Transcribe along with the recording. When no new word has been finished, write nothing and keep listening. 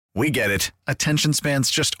We get it. Attention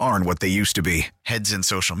spans just aren't what they used to be. Heads in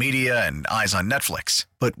social media and eyes on Netflix.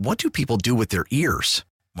 But what do people do with their ears?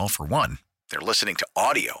 Well, for one, they're listening to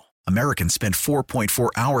audio. Americans spend 4.4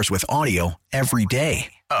 hours with audio every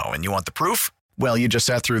day. Oh, and you want the proof? Well, you just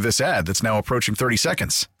sat through this ad that's now approaching 30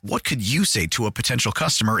 seconds. What could you say to a potential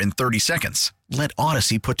customer in 30 seconds? Let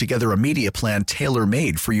Odyssey put together a media plan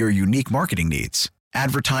tailor-made for your unique marketing needs.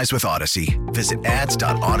 Advertise with Odyssey. Visit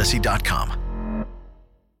ads.odyssey.com.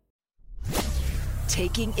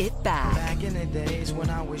 Taking it back. Back in the days when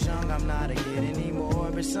I was young, I'm not a kid anymore.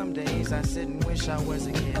 But some days I sit and wish I was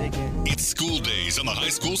a kid again. It's School Daze on the High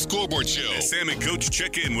School Scoreboard Show. As Sam and Coach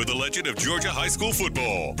check in with the legend of Georgia high school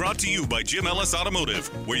football. Brought to you by Jim Ellis Automotive,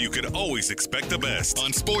 where you could always expect the best.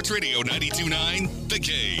 On Sports Radio 92.9, The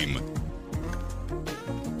Game.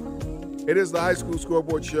 It is the High School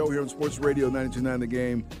Scoreboard Show here on Sports Radio 92.9 The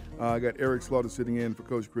Game. I got Eric Slaughter sitting in for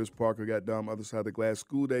Coach Chris Parker. Got Dom other side of the glass.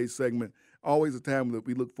 School Daze segment. Always a time that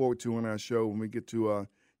we look forward to on our show when we get to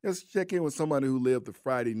just check in with somebody who lived the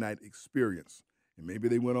Friday night experience. And maybe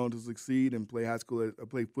they went on to succeed and play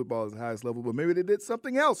play football at the highest level, but maybe they did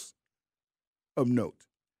something else of note.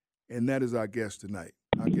 And that is our guest tonight.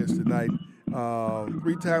 Our guest tonight,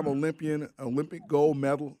 three-time Olympic gold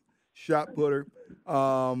medal shot putter.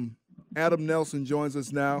 Adam Nelson joins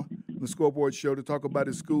us now on the Scoreboard Show to talk about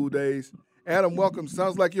his school days. Adam, welcome.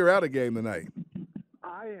 Sounds like you're at a game tonight.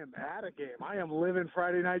 I am at a game. I am living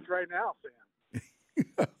Friday nights right now, Sam.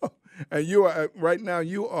 And you are right now.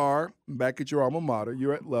 You are back at your alma mater.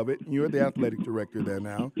 You're at Lovett. You're the athletic director there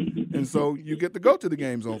now, and so you get to go to the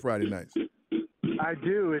games on Friday nights. I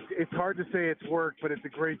do. It's hard to say it's work, but it's a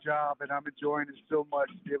great job, and I'm enjoying it so much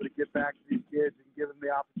to be able to get back to these kids and give them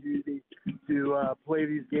the opportunity to play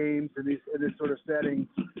these games in this sort of setting.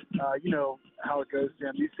 You know how it goes,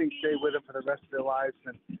 Sam. These things stay with them for the rest of their lives,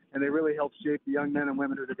 and they really help shape the young men and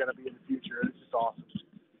women who they're going to be in the future. And it's just awesome.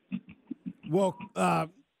 Well,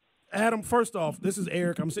 Adam, first off, this is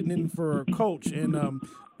Eric. I'm sitting in for Coach. And,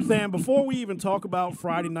 Sam, before we even talk about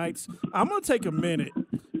Friday nights, I'm going to take a minute,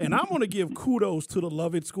 and I'm going to give kudos to the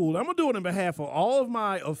Lovett School. I'm going to do it on behalf of all of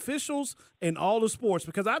my officials and all the sports,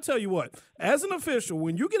 because I tell you what, as an official,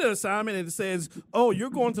 when you get an assignment and it says, oh, you're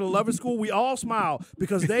going to the Lovett School, we all smile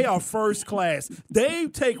because they are first class. They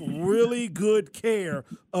take really good care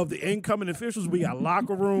of the incoming officials. We got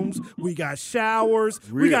locker rooms. We got showers.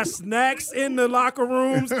 Really? We got snacks in the locker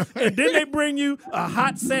rooms. And then they bring you a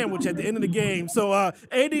hot sandwich at the end of the game. So,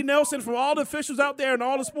 A.D. Nelson, from all the officials out there and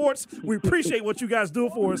all the sports, we appreciate what you guys do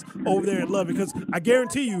for us over there at Lovett, because I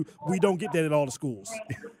guarantee you we don't get that at all the schools.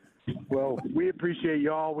 Well, we appreciate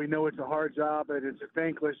y'all. We know it's a hard job, and it's a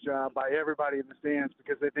thankless job by everybody in the stands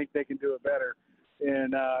because they think they can do it better.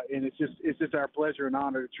 And it's just our pleasure and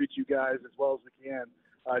honor to treat you guys as well as we can,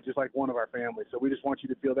 just like one of our families. So we just want you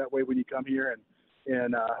to feel that way when you come here,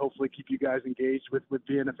 and hopefully keep you guys engaged with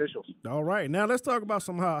being officials. All right. Now let's talk about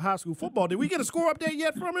some high school football. Did we get a score update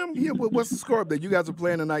yet from him? Yeah, what's the score update? You guys are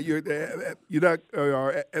playing tonight. You're at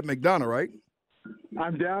McDonough, right?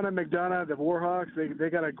 I'm down at McDonough, the Warhawks. They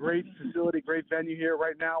got a great facility, great venue here.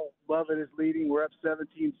 Right now, Lovett is leading. We're up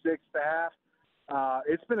 17-6 at half.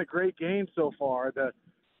 It's been a great game so far.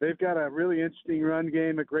 They've got a really interesting run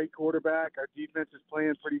game, a great quarterback. Our defense is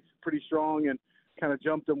playing pretty strong, and kind of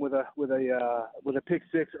jumped them with a pick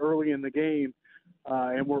six early in the game,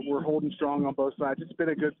 and we're holding strong on both sides. It's been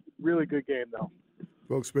a really good game though.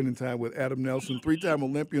 Folks, spending time with Adam Nelson, three-time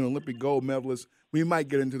Olympian, Olympic gold medalist. We might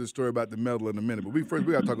get into the story about the medal in a minute, but we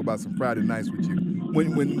got to talk about some Friday nights with you.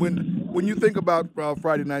 When you think about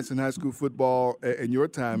Friday nights in high school football and your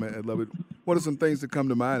time at Lovett, what are some things that come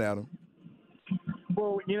to mind, Adam?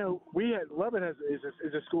 Well, you know, Lovett is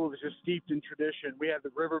a school that's just steeped in tradition. We had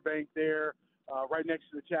the riverbank there. Right next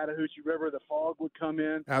to the Chattahoochee River, the fog would come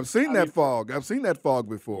in. I've seen that fog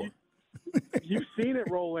before. You've seen it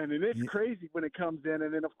roll in, and it's crazy when it comes in.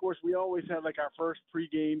 And then, of course, we always had like our first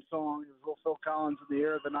pregame song. It was little Phil Collins, "In the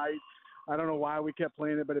Air of the Night." I don't know why we kept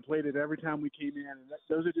playing it, but it played it every time we came in. And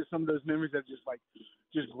those are just some of those memories that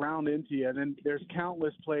just ground into you. And then there's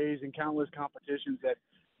countless plays and countless competitions that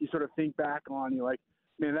you sort of think back on. You're like,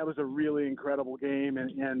 man, that was a really incredible game,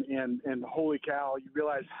 and holy cow, you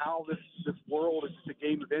realize how this world is just a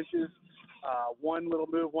game of inches. One little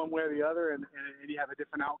move one way or the other, and you have a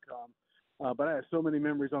different outcome. But I have so many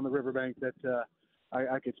memories on the riverbank that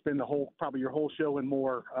I could spend probably your whole show and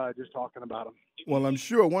more just talking about them. Well, I'm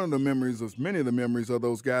sure many of the memories are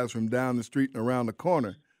those guys from down the street and around the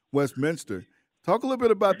corner, Westminster. Talk a little bit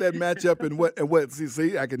about that matchup and what.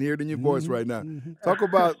 See, I can hear it in your voice right now. Talk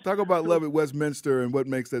about Lovett Westminster and what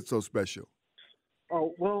makes that so special.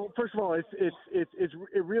 Oh, well, first of all, it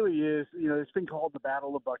really is. You know, it's been called the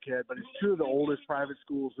Battle of Buckhead, but it's two of the oldest private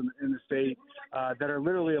schools in the state that are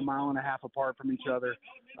literally a mile and a half apart from each other.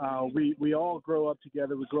 We all grow up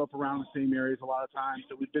together. We grow up around the same areas a lot of times.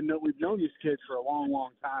 So we've known these kids for a long,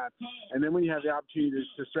 long time. And then when you have the opportunity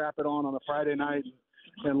to strap it on a Friday night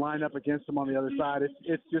and line up against them on the other side,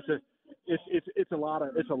 it's a lot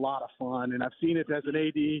of fun. And I've seen it as an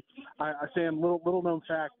AD. I say a little known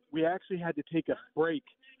fact. We actually had to take a break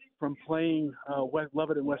from playing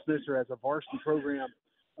Lovett and Westminster as a varsity program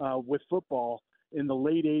with football in the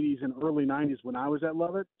late 80s and early 90s when I was at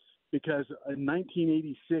Lovett, because in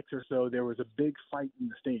 1986 or so there was a big fight in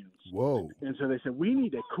the stands. Whoa! And so they said we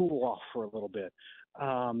need to cool off for a little bit.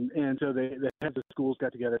 And so the heads of schools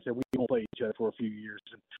got together and said we won't play each other for a few years.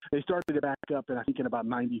 And they started to back up, and I think in about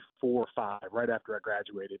 94 or 5, right after I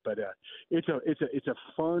graduated. But it's a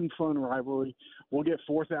fun rivalry. We'll get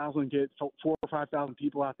 4,000, 4,000 or 5,000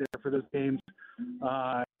 people out there for those games,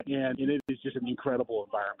 and it is just an incredible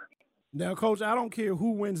environment. Now, Coach, I don't care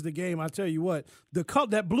who wins the game. I tell you what,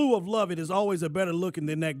 that blue of Lovett is always a better looking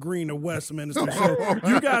than that green of Westminster. So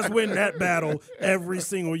you guys win that battle every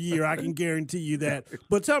single year. I can guarantee you that.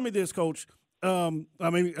 But tell me this, Coach.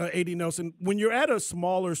 AD Nelson, when you're at a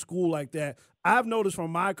smaller school like that, I've noticed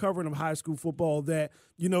from my covering of high school football that,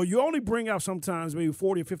 you know, you only bring out sometimes maybe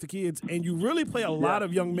 40 or 50 kids, and you really play a lot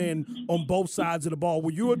of young men on both sides of the ball.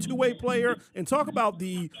 Were you a two-way player? And talk about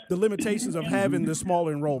the limitations of having the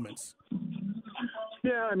smaller enrollments.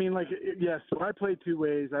 Yeah, I mean, yes. So I played two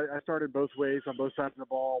ways. I started both ways on both sides of the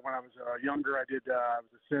ball. When I was younger, I was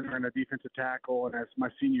a center and a defensive tackle, and as my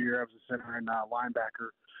senior year, I was a center and linebacker.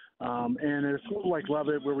 And at a school like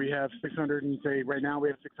Lovett, where we have 600 and say right now we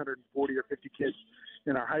have 640 or 50 kids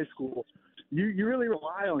in our high school, you really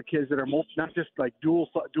rely on kids that are not just like dual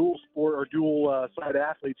sport or dual side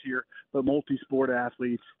athletes here, but multi-sport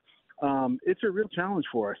athletes. It's a real challenge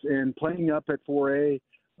for us. And playing up at 4A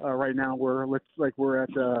right now, we're at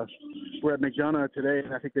McDonough today,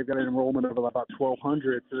 and I think they've got an enrollment of about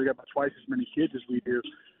 1,200. So they got about twice as many kids as we do.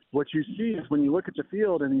 What you see is when you look at the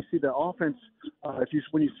field and you see the offense,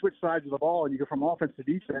 when you switch sides of the ball and you go from offense to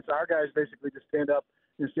defense, our guys basically just stand up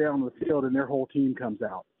and stay on the field and their whole team comes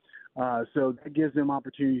out. So that gives them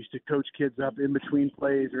opportunities to coach kids up in between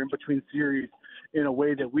plays or in between series in a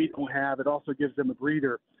way that we don't have. It also gives them a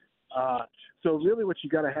breather. So really what you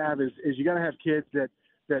got to have is you got to have kids that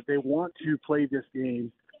they want to play this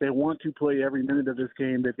game. They want to play every minute of this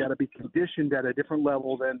game. They've got to be conditioned at a different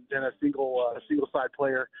level than a single side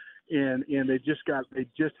player, and they just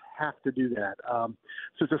have to do that. So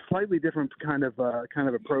it's a slightly different kind of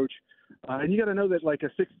approach, and you got to know that a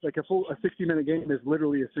 60-minute game is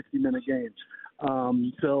literally a 60-minute game.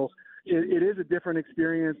 So it is a different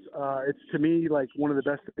experience. It's to me like one of the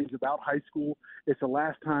best things about high school. It's the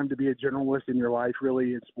last time to be a generalist in your life,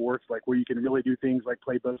 really, in sports, like where you can really do things like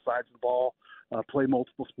play both sides of the ball. Play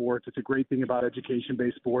multiple sports. It's a great thing about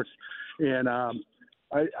education-based sports, and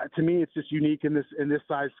to me, it's just unique in this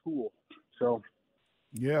size school. So,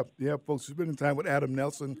 yeah, folks, we're spending time with Adam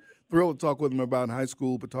Nelson. Thrilled to talk with him about high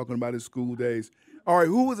school, but talking about his school days. All right,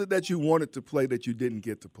 who was it that you wanted to play that you didn't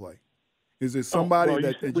get to play? Is there somebody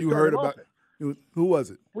that you heard about? Who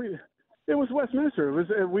was it? It was Westminster. It was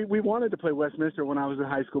we wanted to play Westminster when I was in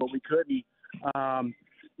high school, but we couldn't.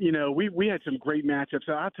 We had some great matchups.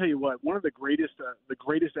 I'll tell you what, one of the greatest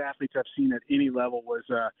athletes I've seen at any level was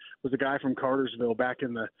a guy from Cartersville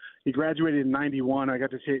he graduated in 91. I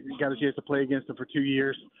got a chance to play against him for 2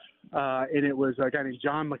 years. And it was a guy named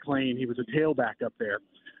John McLean. He was a tailback up there.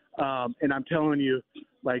 And I'm telling you,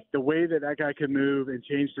 like the way that guy could move and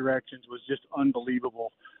change directions was just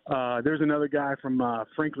unbelievable. There's another guy from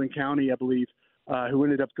Franklin County, I believe, who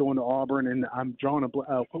ended up going to Auburn, and I'm drawing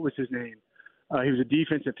what was his name? He was a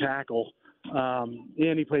defensive tackle,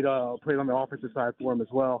 and he played on the offensive side for him as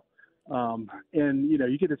well. And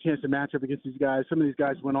you get a chance to match up against these guys. Some of these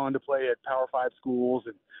guys went on to play at Power 5 schools,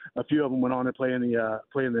 and a few of them went on to play in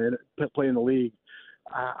the league.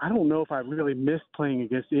 I don't know if I really missed playing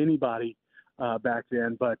against anybody back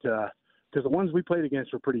then, but because the ones we played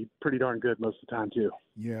against were pretty darn good most of the time too.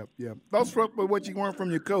 Yeah. Thoughts from what you learned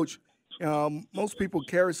from your coach. Most people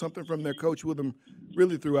carry something from their coach with them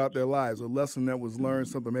really throughout their lives, a lesson that was learned,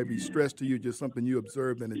 something maybe stressed to you, just something you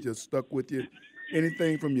observed and it just stuck with you.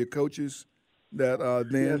 Anything from your coaches that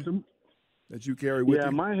that you carry with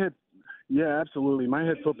you? Absolutely. My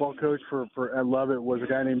head football coach for at Lovett was a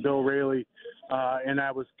guy named Bill Raley. And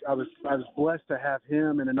I was blessed to have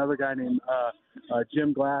him and another guy named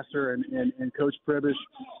Jim Glasser and Coach Pribish.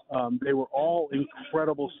 They were all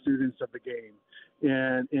incredible students of the game.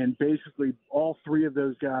 And basically all three of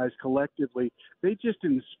those guys collectively, they just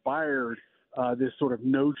inspired this sort of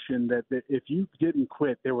notion that if you didn't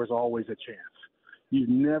quit, there was always a chance. You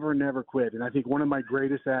never quit. And I think one of my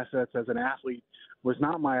greatest assets as an athlete was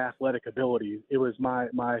not my athletic ability. It was my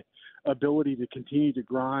ability to continue to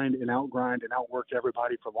grind and outwork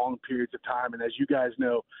everybody for long periods of time. And as you guys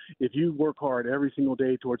know, if you work hard every single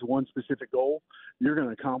day towards one specific goal, you're going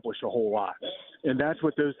to accomplish a whole lot. And that's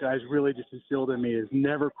what those guys really just instilled in me is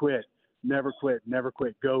never quit,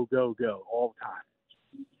 go, all the time.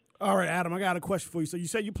 All right, Adam, I got a question for you. So you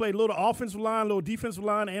said you played a little offensive line, a little defensive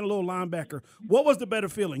line, and a little linebacker. What was the better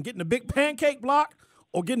feeling, getting a big pancake block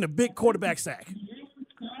or getting a big quarterback sack?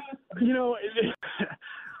 You know,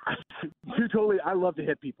 I love to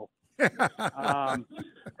hit people.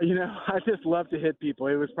 You know, I just love to hit people.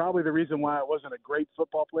 It was probably the reason why I wasn't a great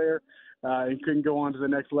football player and couldn't go on to the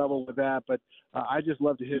next level with that. But I just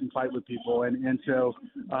love to hit and fight with people. And so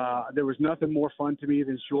there was nothing more fun to me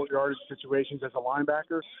than short yardage situations as a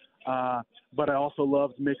linebacker. But I also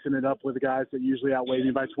loved mixing it up with the guys that usually outweigh me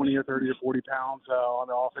by 20 or 30 or 40 pounds on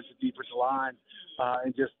the offensive defensive line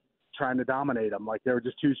and just trying to dominate them. Like they were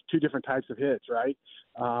just two different types of hits, right?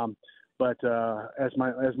 But as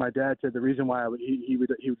my dad said, the reason why he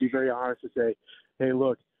would be very honest to say, hey,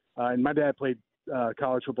 look, and my dad played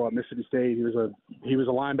college football at Mississippi State. He was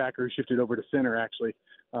a linebacker who shifted over to center actually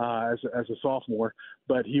as a sophomore.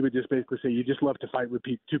 But he would just basically say, you just love to fight with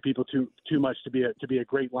two people too much to be a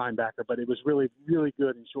great linebacker. But it was really really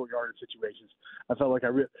good in short yardage situations. I felt like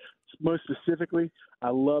most specifically, I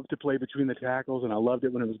loved to play between the tackles, and I loved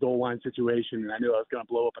it when it was goal line situation, and I knew I was going to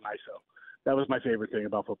blow up an ISO. That was my favorite thing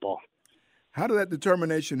about football. How did that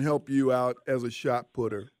determination help you out as a shot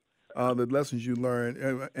putter? The lessons you learned,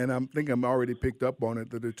 and I think I'm already picked up on it,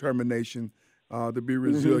 the determination to be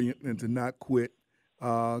resilient and to not quit,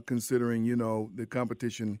 considering, you know, the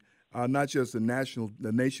competition, not just the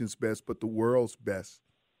nation's best, but the world's best.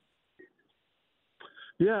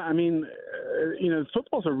 Yeah, I mean, you know,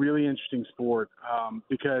 football's a really interesting sport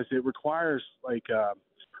because it requires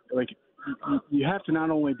you have to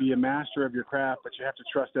not only be a master of your craft, but you have to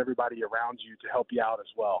trust everybody around you to help you out as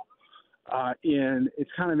well. And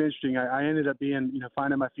it's kind of interesting. I ended up being, you know,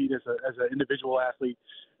 finding my feet as an individual athlete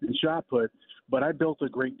in shot put, but I built a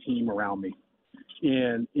great team around me.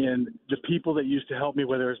 And the people that used to help me,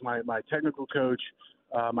 whether it's my technical coach,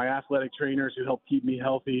 my athletic trainers who help keep me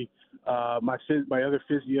healthy, my other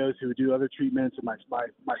physios who do other treatments, and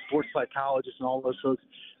my sports psychologists and all those folks,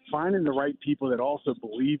 finding the right people that also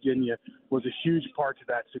believed in you was a huge part to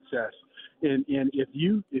that success. And if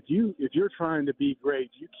you're trying to be great,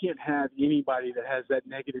 you can't have anybody that has that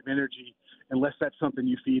negative energy unless that's something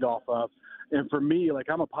you feed off of. And for me, like,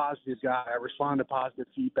 I'm a positive guy. I respond to positive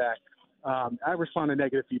feedback. I respond to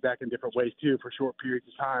negative feedback in different ways too for short periods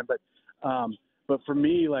of time. But for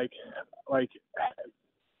me, like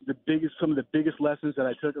some of the biggest lessons that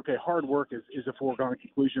I took. Okay, hard work is a foregone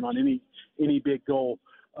conclusion on any big goal.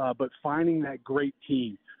 But finding that great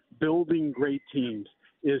team, building great teams,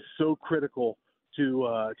 is so critical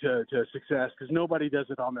to success because nobody does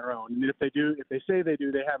it on their own. And if they say they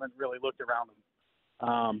do, they haven't really looked around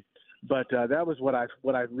them. But that was what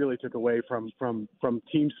I really took away from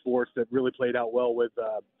team sports that really played out well with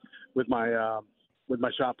my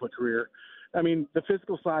shot put career. I mean, the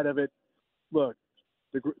physical side of it. Look,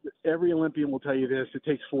 every Olympian will tell you this: it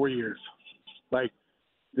takes 4 years. Like,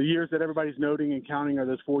 the years that everybody's noting and counting are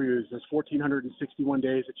those 4 years. There's 1,461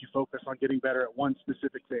 days that you focus on getting better at one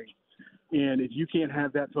specific thing. And if you can't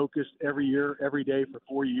have that focus every year, every day for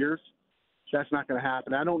 4 years, that's not going to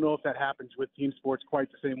happen. I don't know if that happens with team sports quite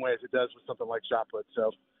the same way as it does with something like shot put.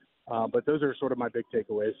 So, but those are sort of my big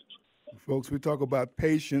takeaways. Folks, we talk about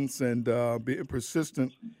patience and being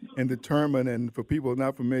persistent and determined. And for people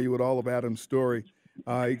not familiar with all of Adam's story,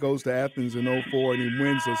 he goes to Athens in 2004 and he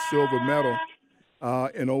wins a silver medal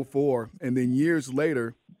in 2004. And then years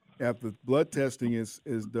later, after blood testing is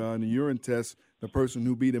done, the urine test, the person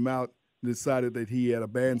who beat him out decided that he had a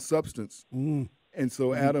banned substance. And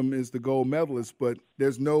so Adam is the gold medalist, but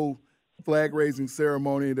there's no flag raising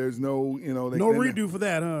ceremony. There's no, no redo for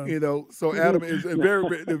that, huh? So Adam is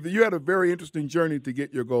you had a very interesting journey to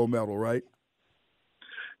get your gold medal, right?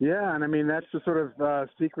 Yeah, and I mean, that's the sort of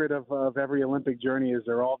secret of every Olympic journey is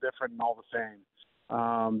they're all different and all the same.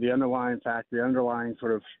 The underlying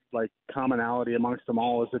sort of like commonality amongst them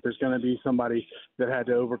all is that there's going to be somebody that had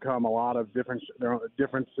to overcome a lot of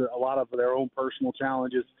a lot of their own personal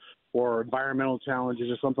challenges or environmental challenges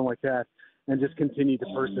or something like that. and just continue to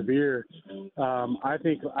persevere. I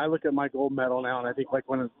think I look at my gold medal now, and I think like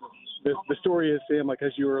when the story is, Sam, like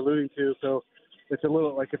as you were alluding to, so it's a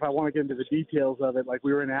little like if I want to get into the details of it, like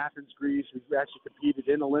we were in Athens, Greece. We actually competed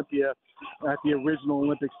in Olympia at the original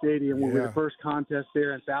Olympic Stadium. We were the first contest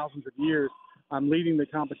there in thousands of years. I'm leading the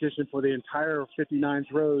competition for the entire 59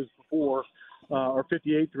 throws before, or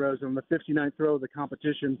 58 throws. And on the 59th throw of the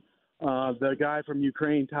competition, the guy from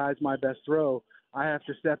Ukraine ties my best throw. I have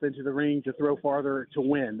to step into the ring to throw farther to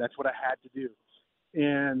win. That's what I had to do.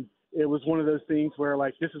 And it was one of those things where,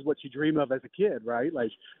 like, this is what you dream of as a kid, right?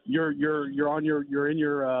 Like you're in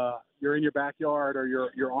your backyard, or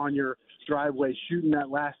you're on your driveway shooting that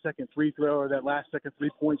last second free throw or that last second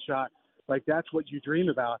 3-point shot. Like, that's what you dream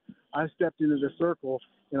about. I stepped into the circle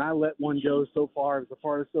and I let one go so far. It was the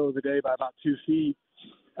farthest throw of the day by about 2 feet.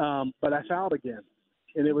 But I fouled again,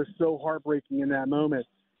 and it was so heartbreaking in that moment.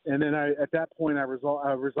 And then at that point, I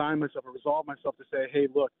resigned myself. I resolved myself to say, hey,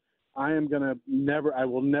 look, I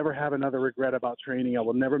will never have another regret about training. I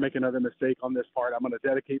will never make another mistake on this part. I'm going to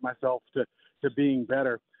dedicate myself to being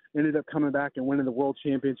better. Ended up coming back and winning the World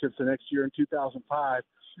Championships the next year in 2005.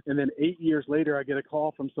 And then 8 years later, I get a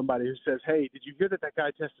call from somebody who says, hey, did you hear that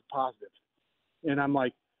guy tested positive? And I'm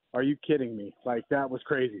like, are you kidding me? Like, that was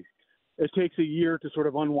crazy. It takes a year to sort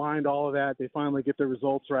of unwind all of that. They finally get the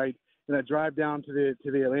results right. And I drive down to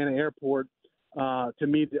the Atlanta airport to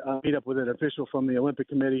meet up with an official from the Olympic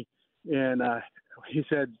Committee. And he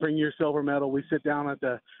said, bring your silver medal. We sit down at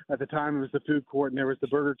the time it was the food court, and there was the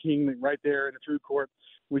Burger King right there in the food court.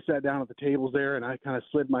 We sat down at the tables there, and I kind of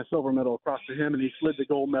slid my silver medal across to him, and he slid the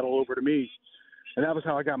gold medal over to me. And that was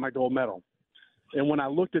how I got my gold medal. And when I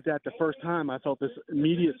looked at that the first time, I felt this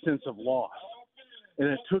immediate sense of loss. And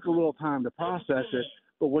it took a little time to process it.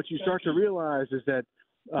 But what you start to realize is that,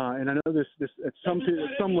 and I know this at some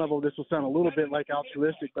level, this will sound a little bit like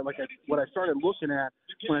altruistic, but what I started looking at,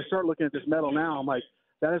 when I start looking at this medal now, I'm like,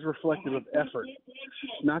 that is reflective of effort,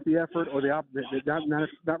 not the effort or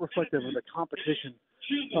not reflective of the competition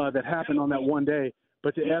that happened on that one day,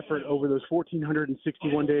 but the effort over those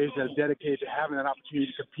 1,461 days that are dedicated to having that opportunity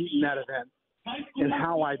to compete in that event, and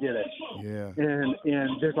how I did it. Yeah.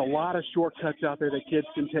 And there's a lot of shortcuts out there that kids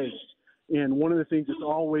can take. And one of the things that's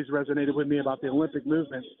always resonated with me about the Olympic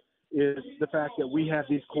movement is the fact that we have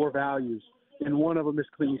these core values, and one of them is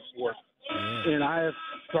clean sport. Yeah. And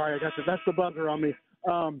that's the buzzer on me.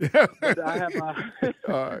 But I have,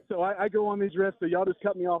 right. So I go on these riffs, so y'all just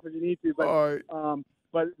cut me off if you need to. But, right.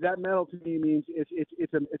 But that medal to me means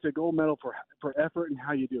it's a gold medal for effort and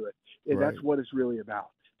how you do it. And right. That's what it's really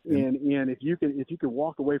about. And if you can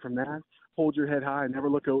walk away from that, hold your head high, and never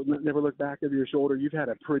look back over your shoulder, you've had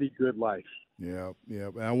a pretty good life. Yeah.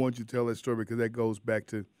 And I want you to tell that story because that goes back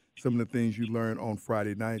to some of the things you learned on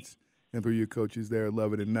Friday nights and through your coaches there at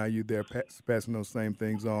Lovett, and now you're there passing those same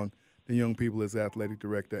things on to young people as athletic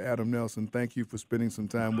director. Adam Nelson, thank you for spending some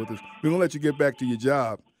time with us. We're going to let you get back to your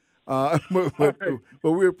job, but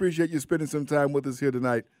we appreciate you spending some time with us here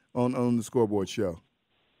tonight on the Scoreboard Show.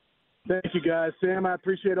 Thank you, guys. Sam, I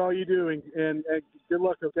appreciate all you doing, and good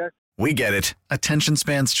luck, okay? We get it. Attention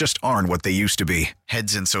spans just aren't what they used to be.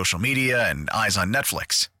 Heads in social media and eyes on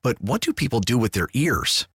Netflix. But what do people do with their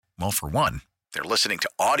ears? Well, for one, they're listening to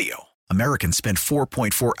audio. Americans spend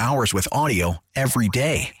 4.4 hours with audio every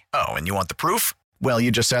day. Oh, and you want the proof? Well, you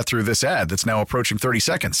just sat through this ad that's now approaching 30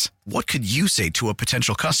 seconds. What could you say to a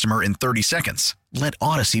potential customer in 30 seconds? Let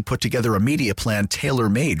Odyssey put together a media plan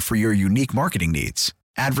tailor-made for your unique marketing needs.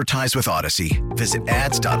 Advertise with Odyssey. Visit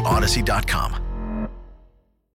ads.odyssey.com.